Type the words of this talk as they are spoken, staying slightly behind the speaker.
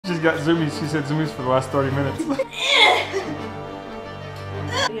She's got zoomies. She said zoomies for the last 30 minutes. You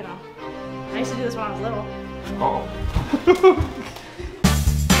know, I used to do this when I was little. Oh.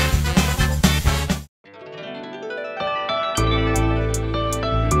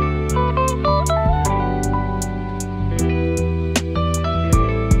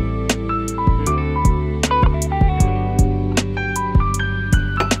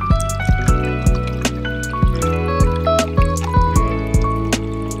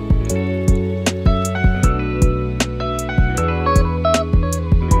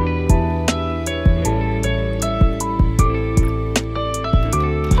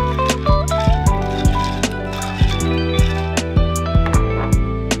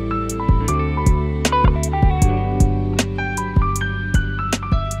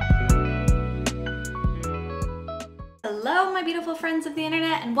 Hello my beautiful friends of the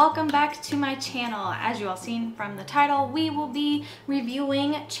internet and welcome back to my channel. As you all seen from the title, we will be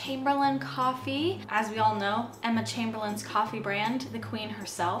reviewing Chamberlain Coffee. As we all know, Emma Chamberlain's coffee brand, the queen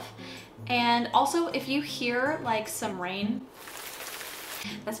herself. And also if you hear like some rain,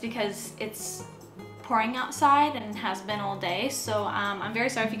 that's because it's pouring outside and has been all day. So I'm very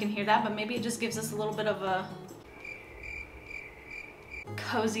sorry if you can hear that, but maybe it just gives us a little bit of a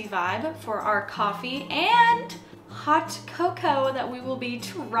cozy vibe for our coffee and hot cocoa that we will be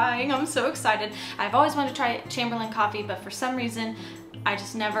trying. I'm so excited. I've always wanted to try Chamberlain coffee, but for some reason I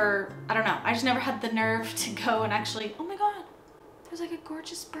just never had the nerve to go and actually, oh my god, there's like a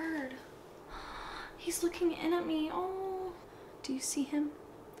gorgeous bird. He's looking in at me. Oh, do you see him?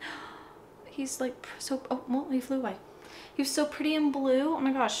 He's like so, oh, well, he flew away. He was so pretty and blue. Oh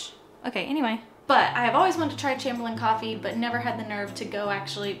my gosh. Okay, anyway. But I have always wanted to try Chamberlain coffee, but never had the nerve to go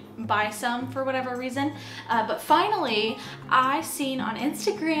actually buy some for whatever reason. But finally, I seen on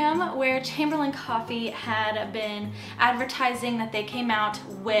Instagram where Chamberlain Coffee had been advertising that they came out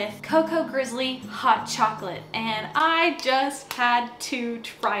with Cocoa Grizzly hot chocolate, and I just had to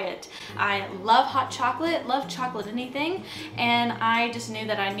try it. I love hot chocolate, love chocolate anything, and I just knew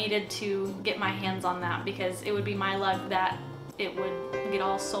that I needed to get my hands on that because it would be my luck that it would get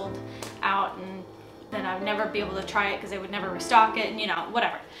all sold out and then I would never be able to try it because they would never restock it and you know,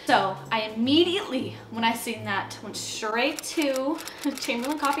 whatever. So I immediately, when I seen that, went straight to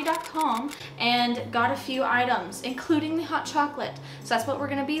chamberlaincoffee.com and got a few items, including the hot chocolate. So that's what we're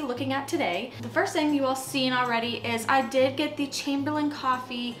gonna be looking at today. The first thing you all seen already is I did get the Chamberlain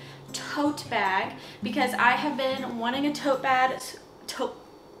Coffee tote bag because I have been wanting a tote bag.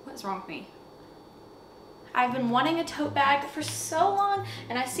 What is wrong with me? I've been wanting a tote bag for so long,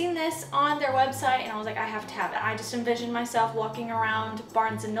 and I seen this on their website and I was like, I have to have it. I just envisioned myself walking around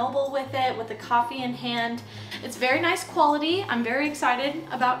Barnes & Noble with it, with a coffee in hand. It's very nice quality. I'm very excited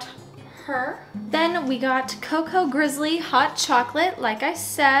about her. Then we got Cocoa Grizzly hot chocolate, like I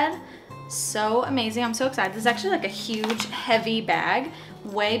said. So amazing. I'm so excited. This is actually like a huge, heavy bag,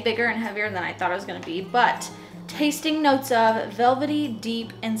 way bigger and heavier than I thought it was gonna be, but tasting notes of velvety,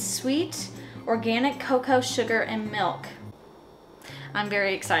 deep, and sweet. Organic cocoa, sugar, and milk. I'm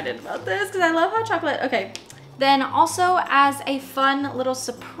very excited about this because I love hot chocolate. Okay, then also as a fun little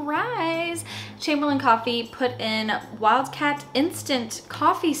surprise, Chamberlain Coffee put in Wildcat instant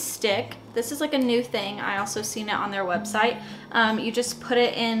coffee stick. This is like a new thing. I also seen it on their website. You just put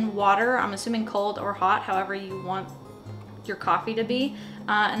it in water, I'm assuming cold or hot, however you want your coffee to be,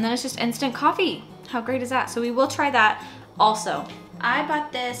 and then it's just instant coffee. How great is that? So we will try that also. I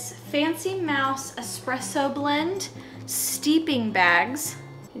bought this Fancy Mouse Espresso blend steeping bags.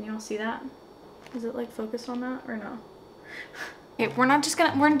 Can you all see that? Is it like focused on that or no? Okay, we're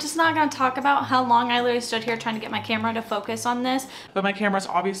just not gonna talk about how long I literally stood here trying to get my camera to focus on this. But my camera's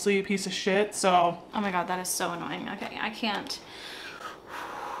obviously a piece of shit, so. Oh my god, that is so annoying. Okay, I can't.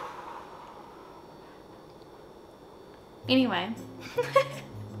 Anyway.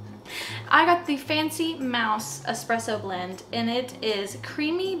 I got the Fancy Mouse Espresso blend, and it is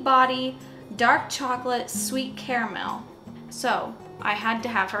creamy body, dark chocolate, sweet caramel. So I had to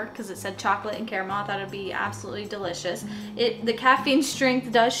have her because it said chocolate and caramel. I thought it'd be absolutely delicious. The caffeine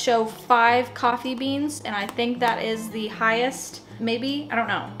strength does show 5 coffee beans, and I think that is the highest. Maybe, I don't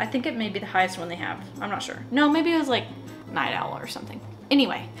know. I think it may be the highest one they have. I'm not sure. No, maybe it was like Night Owl or something.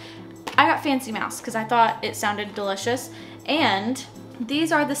 Anyway, I got Fancy Mouse because I thought it sounded delicious, and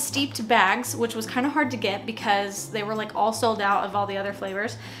these are the steeped bags, which was kind of hard to get because they were like all sold out of all the other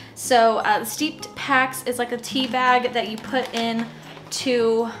flavors. So the steeped packs is like a tea bag that you put in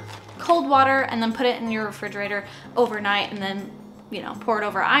to cold water and then put it in your refrigerator overnight, and then, you know, pour it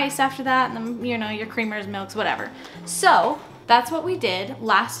over ice after that, and then, you know, your creamers, milks, whatever. So that's what we did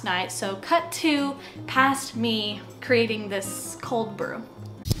last night. So cut to past me creating this cold brew.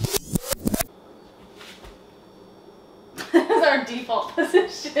 default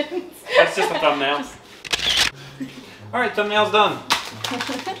positions. That's just a thumbnail. Alright, thumbnail's done.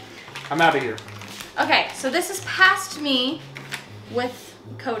 I'm out of here. Okay, so this is past me with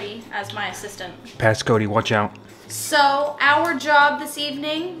Cody as my assistant. Past Cody, watch out. So our job this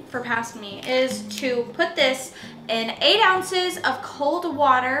evening for past me is to put this in 8 ounces of cold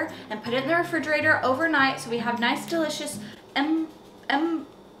water and put it in the refrigerator overnight so we have nice, delicious Emma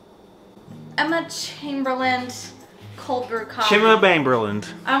Chamberlain cold brew coffee. Chamberlain.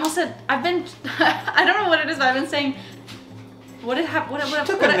 I almost said, I don't know what it is, but I've been saying, what She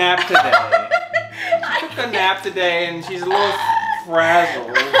took a nap today. She took a nap today and she's a little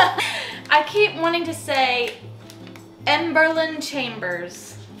frazzled. I keep wanting to say Chamberlain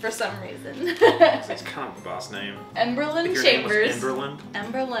Chambers for some reason. It's kind of a boss name. Chamberlain Chambers.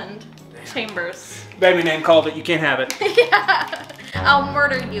 Chamberlain Chambers. Baby name called it, you can't have it. Yeah. I'll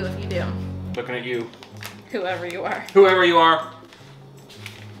murder you if you do. Looking at you. Whoever you are. Whoever you are.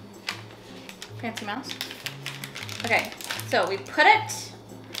 Fancy Mouse. Okay, so we put it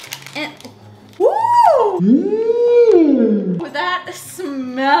in. Woo! That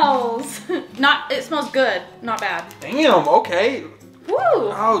smells it smells good, not bad. Damn, okay. Woo!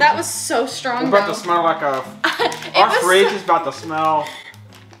 Oh, that was so strong. We're about to smell like a our fridge is about to smell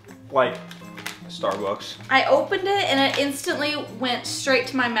like Starbucks. I opened it and it instantly went straight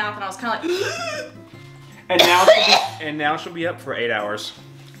to my mouth and I was kind of like and now she'll be up for 8 hours.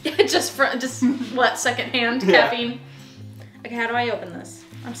 just what, secondhand caffeine? Okay, how do I open this?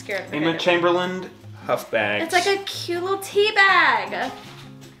 I'm scared. Emma Chamberlain huff bag. It's like a cute little tea bag.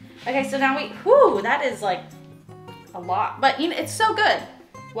 Okay, so now whew, that is like a lot. But you know, it's so good.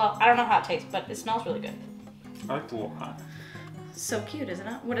 Well, I don't know how it tastes, but it smells really good. I like the little hot. So cute, isn't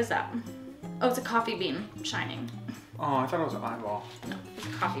it? What is that? Oh, it's a coffee bean shining. Oh, I thought it was an eyeball. No, it's a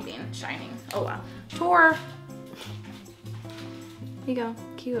coffee bean shining. Oh wow. Tour. Here you go.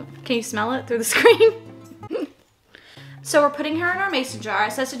 Cute. Can you smell it through the screen? So we're putting her in our mason jar.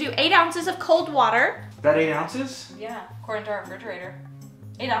 It says to do 8 ounces of cold water. That 8 ounces? Yeah, according to our refrigerator.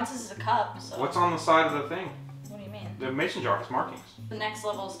 8 ounces is a cup, so. What's on the side of the thing? What do you mean? The mason jar has markings. The next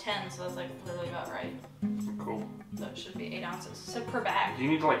level is 10, so that's like literally about right. Cool. So it should be 8 ounces. So per bag. Do you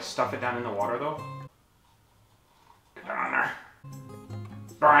need to like stuff it down in the water though? Get down there.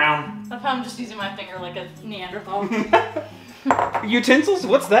 Brown. That's how I'm just using my finger like a Neanderthal. Utensils?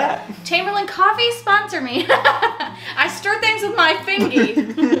 What's that? Chamberlain Coffee, sponsor me. I stir things with my fingy.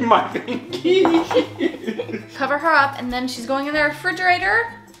 My fingy. Cover her up and then she's going in the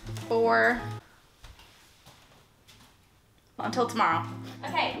refrigerator for until tomorrow.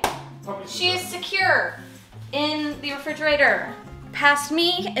 Okay, she is secure in the refrigerator. Past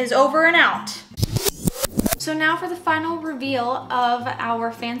me is over and out. So now for the final reveal of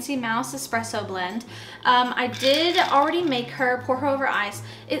our Fancy Mouse Espresso blend. I did already make her, pour her over ice.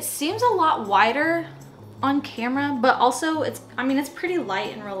 It seems a lot wider on camera, but also it's pretty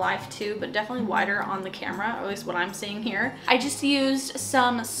light in real life too, but definitely wider on the camera, or at least what I'm seeing here. I just used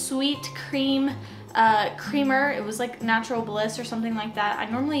some sweet cream creamer. It was like Natural Bliss or something like that. I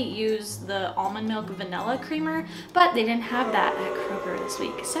normally use the almond milk vanilla creamer, but they didn't have that at Kroger this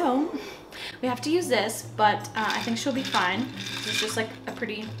week. So we have to use this, but I think she'll be fine. It's just like a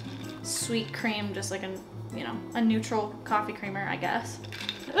pretty sweet cream, just like a neutral coffee creamer, I guess.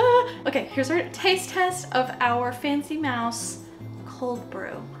 Okay, here's our taste test of our Fancy Mouse cold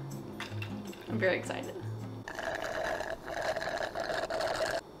brew. I'm very excited.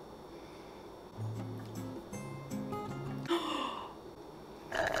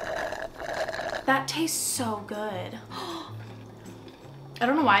 That tastes so good. I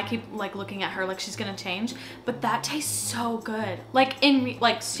don't know why I keep like looking at her like she's gonna change, but that tastes so good.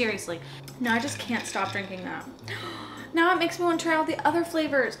 Like seriously. Now I just can't stop drinking that. Now it makes me want to try all the other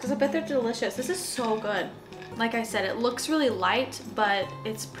flavors because I bet they're delicious. This is so good. Like I said, it looks really light, but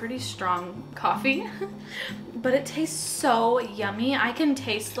it's pretty strong coffee. But it tastes so yummy. I can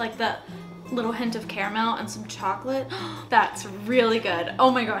taste like the little hint of caramel and some chocolate. That's really good.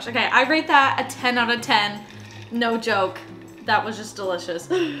 Oh my gosh. Okay, I rate that a 10 out of 10. No joke. That was just delicious.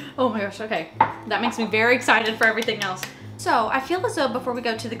 Oh my gosh, okay. That makes me very excited for everything else. So I feel as though before we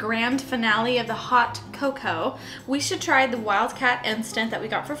go to the grand finale of the hot cocoa, we should try the Wildcat instant that we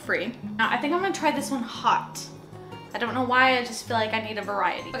got for free. Now I think I'm gonna try this one hot. I don't know why, I just feel like I need a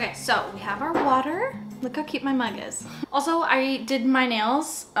variety. Okay, so we have our water. Look how cute my mug is. Also, I did my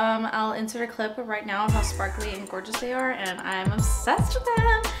nails. I'll insert a clip right now of how sparkly and gorgeous they are, and I'm obsessed with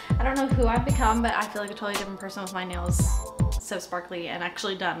them. I don't know who I've become, but I feel like a totally different person with my nails so sparkly and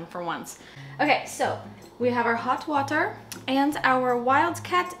actually done for once. Okay, so we have our hot water and our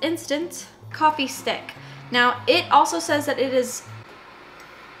Wildcat instant coffee stick. Now, it also says that it is...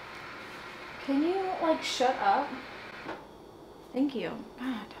 Can you, like, shut up? Thank you.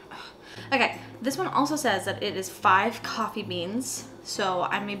 God. Okay, this one also says that it is 5 coffee beans, so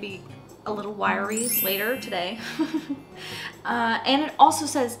I may be a little wiry later today. And it also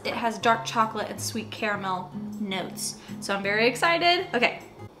says it has dark chocolate and sweet caramel notes, so I'm very excited. Okay.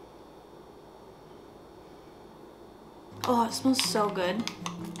 Oh, it smells so good.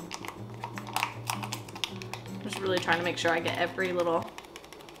 I'm just really trying to make sure I get every little...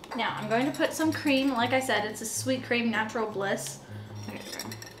 Now, I'm going to put some cream. Like I said, it's a sweet cream, natural bliss. Okay,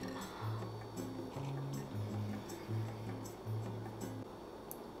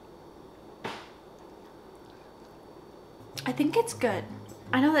 I think it's good.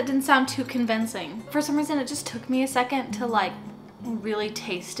 I know that didn't sound too convincing. For some reason, it just took me a second to like really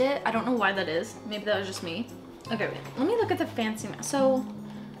taste it. I don't know why that is. Maybe that was just me. Okay, wait. Let me look at the Fancy Mouse. So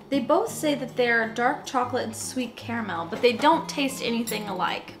they both say that they're dark chocolate and sweet caramel, but they don't taste anything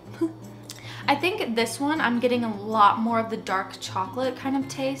alike. I think this one, I'm getting a lot more of the dark chocolate kind of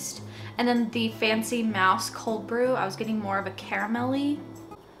taste. And then the Fancy Mouse cold brew, I was getting more of a caramelly.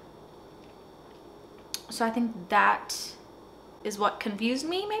 So I think that is what confused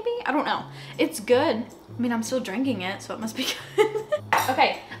me, maybe? I don't know. It's good. I mean, I'm still drinking it, so it must be good.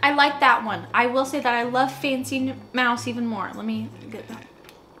 Okay, I like that one. I will say that I love Fancy Mouse even more. Let me get that.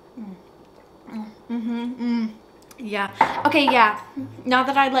 Yeah. Okay, yeah. Now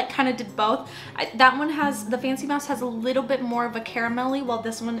that I like kind of did both, that one has, the Fancy Mouse has a little bit more of a caramelly, while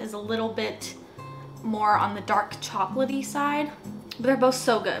this one is a little bit more on the dark chocolatey side. But they're both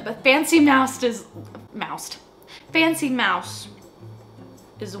so good. But Fancy Mouse is, Fancy Mouse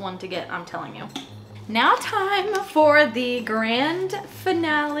is the one to get, I'm telling you. Now time for the grand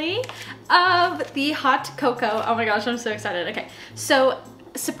finale of the hot cocoa. Oh my gosh, I'm so excited. Okay, so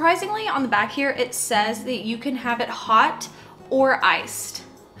surprisingly on the back here, it says that you can have it hot or iced.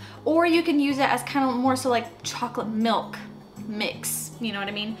 Or you can use it as kind of more so like chocolate milk mix, you know what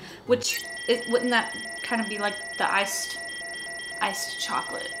I mean? Which, wouldn't that kind of be like the iced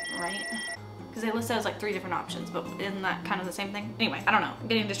chocolate, right? Because they listed as like 3 different options, but isn't that kind of the same thing? Anyway, I don't know, I'm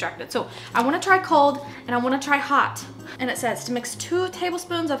getting distracted. So I want to try cold and I want to try hot. And it says to mix 2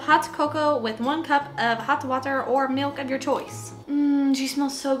 tablespoons of hot cocoa with 1 cup of hot water or milk of your choice. She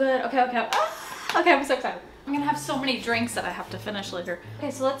smells so good. Okay, okay. Ah, okay, I'm so excited. I'm gonna have so many drinks that I have to finish later.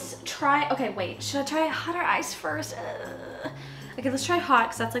 Okay, so let's try, okay, wait, should I try hot or ice first? Okay, let's try hot,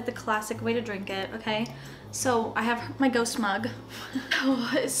 because that's like the classic way to drink it, okay? So I have my ghost mug. Oh,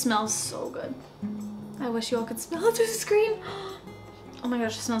 it smells so good. I wish you all could smell it through the screen. Oh my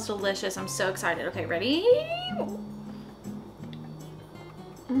gosh, it smells delicious. I'm so excited. Okay, ready?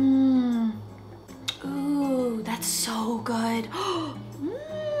 Ooh, that's so good.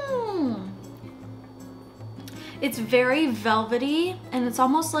 It's very velvety, and it's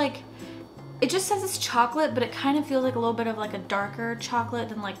almost like, it just says it's chocolate, but it kind of feels like a little bit of like a darker chocolate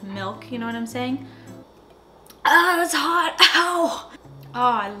than like milk, you know what I'm saying? Oh, it's hot, ow! Oh,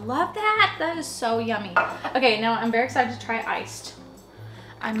 I love that. That is so yummy. Okay, now I'm very excited to try iced.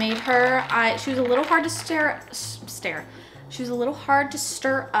 I made her, she was a little hard to She was a little hard to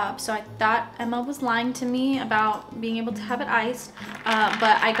stir up, so I thought Emma was lying to me about being able to have it iced.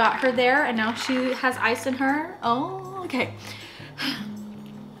 But I got her there, and now she has ice in her. Oh, okay.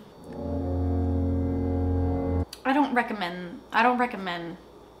 I don't recommend that.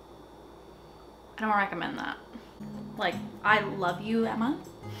 Like, I love you, Emma.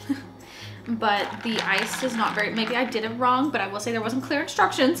 But the iced is not very, maybe I did it wrong, but I will say there wasn't clear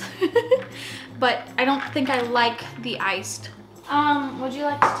instructions. But I don't think I like the iced. Would you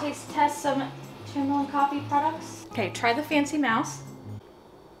like to test some Chamberlain Coffee products? Okay, try the Fancy Mouse.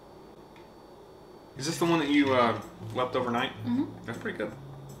 Is this the one that you left overnight? Mm-hmm. That's pretty good.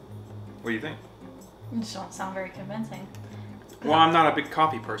 What do you think? You just don't sound very convincing. Well, I'm not a big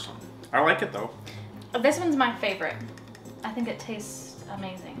coffee person. I like it though. This one's my favorite. I think it tastes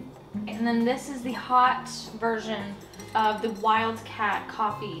amazing. And then this is the hot version of the Wildcat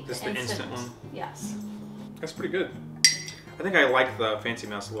coffee. This is the instant one? Yes. That's pretty good. I think I like the Fancy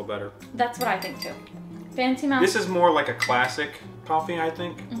Mouse a little better. That's what I think too. Fancy Mouse. This is more like a classic coffee, I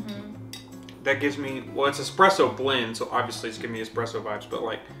think. Mm-hmm. That gives me, well, it's espresso blend, so obviously it's giving me espresso vibes, but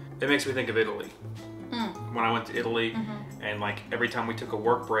like, it makes me think of Italy. When I went to Italy, and like every time we took a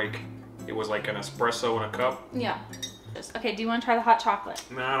work break, it was like an espresso in a cup. Yeah. Okay, do you want to try the hot chocolate?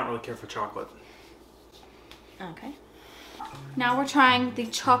 No, I don't really care for chocolate. Okay. Now we're trying the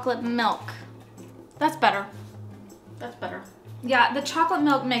chocolate milk. That's better. That's better. Yeah, the chocolate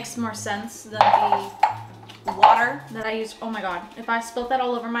milk makes more sense than the water that I use. Oh my god, if I spilled that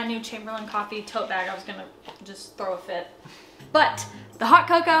all over my new Chamberlain Coffee tote bag, I was gonna just throw a fit. But the hot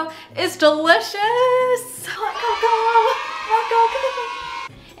cocoa is delicious. Hot cocoa.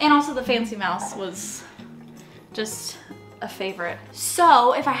 And also the Fancy Mouse was just a favorite.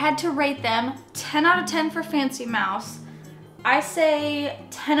 So if I had to rate them, 10 out of 10 for Fancy Mouse. I say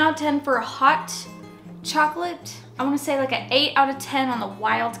 10 out of 10 for hot chocolate. I want to say like an 8 out of 10 on the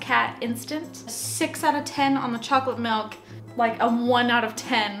Wildcat Instant. 6 out of 10 on the chocolate milk. Like a 1 out of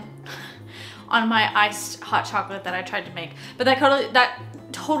 10 on my iced hot chocolate that I tried to make. But that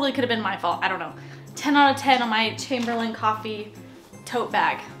totally could have been my fault. I don't know. 10 out of 10 on my Chamberlain Coffee tote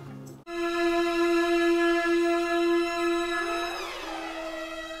bag.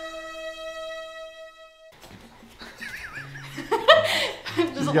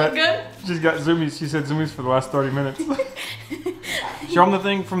 Does it look good? She's got zoomies. She said zoomies for the last 30 minutes. Show them the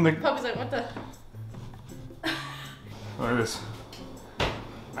thing from the... Puppy's like, what the? Look at this.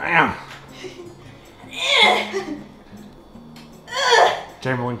 Bam!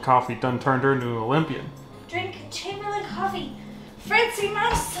 Chamberlain Coffee done turned her into an Olympian. Drink Chamberlain Coffee. Fancy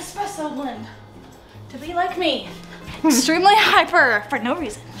Mouse Espresso blend. To be like me. Extremely hyper for no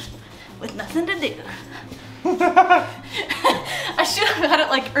reason. With nothing to do. I should have had it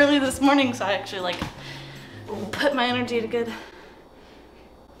like early this morning, so I actually like put my energy to good.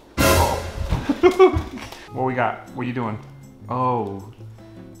 What we got? What are you doing? Oh,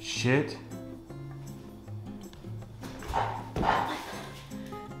 shit.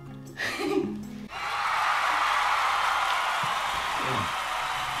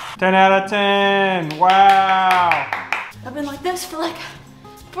 10 out of 10. Wow. I've been like this for like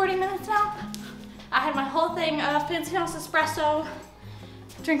 40 minutes now. I had my whole thing of Fancy Mouse Espresso,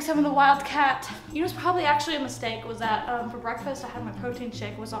 drink some of the Wildcat. You know what's probably actually a mistake was that for breakfast I had my protein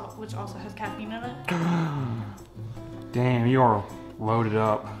shake, which also has caffeine in it. Damn, you are loaded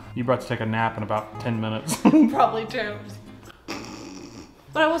up. You about to take a nap in about 10 minutes. Probably true.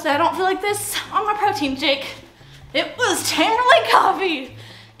 But I will say I don't feel like this on my protein shake. It was Chamberlain Coffee.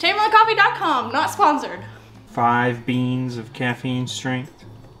 chamberlaincoffee.com, not sponsored. 5 beans of caffeine strength.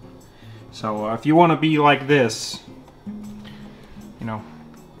 So if you want to be like this, you know,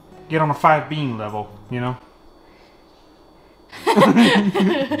 get on a 5 bean level, you know?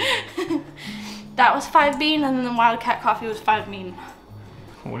 That was 5 bean, and then the Wildcat coffee was 5 mean.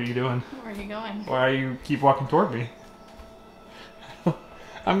 What are you doing? Where are you going? Why you keep walking toward me?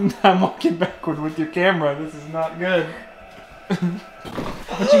 I'm walking backward with your camera. This is not good.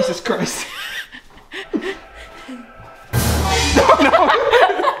 Oh, Jesus Christ. No.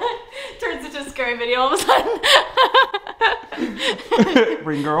 Turns into a scary video all of a sudden.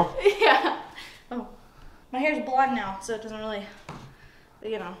 Ring girl? Yeah. Oh. My hair's blonde now, so it doesn't really,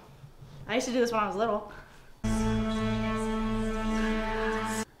 you know. I used to do this when I was little.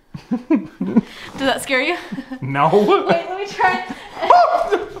 Did that scare you? No. Wait, let me try.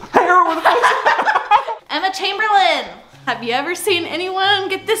 Emma Chamberlain. Have you ever seen anyone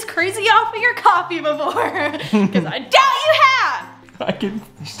get this crazy off of your coffee before? Because I doubt you have. You're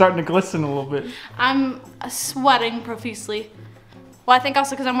starting to glisten a little bit. I'm sweating profusely. Well, I think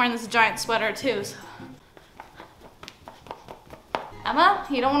also because I'm wearing this giant sweater too. So. Emma,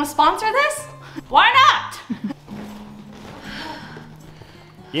 you don't want to sponsor this? Why not?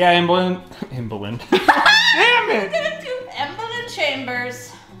 Yeah, Chamberlain. Damn it! Chamberlain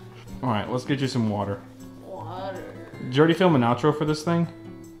Chambers. All right, let's get you some water. Water. Did you already film an outro for this thing?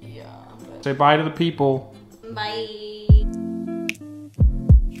 Yeah. Say bye to the people. Bye.